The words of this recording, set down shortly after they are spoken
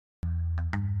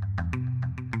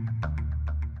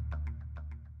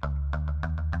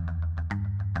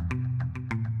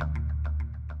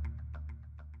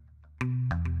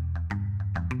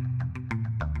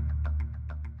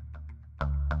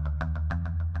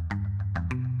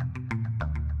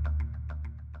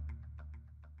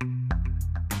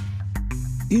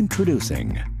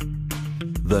Introducing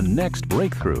the next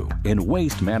breakthrough in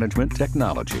waste management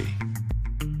technology.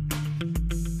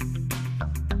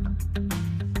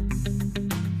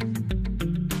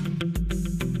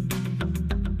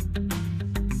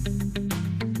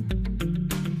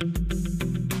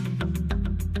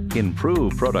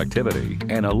 Improve productivity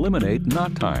and eliminate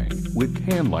knot tying with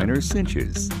can liner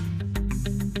cinches.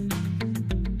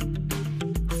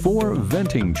 4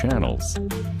 venting channels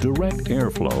direct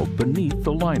airflow beneath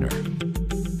the liner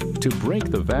to break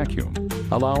the vacuum,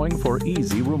 allowing for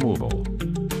easy removal.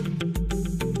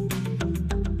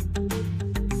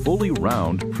 Fully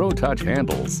round Pro-Touch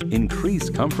handles increase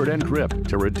comfort and grip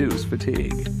to reduce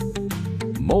fatigue.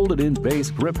 Molded-in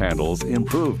base grip handles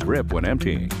improve grip when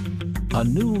emptying. A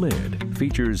new lid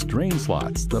features drain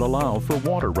slots that allow for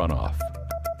water runoff.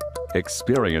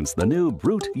 Experience the new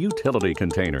BRUTE utility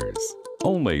containers,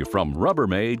 only from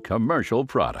Rubbermaid Commercial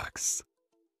Products.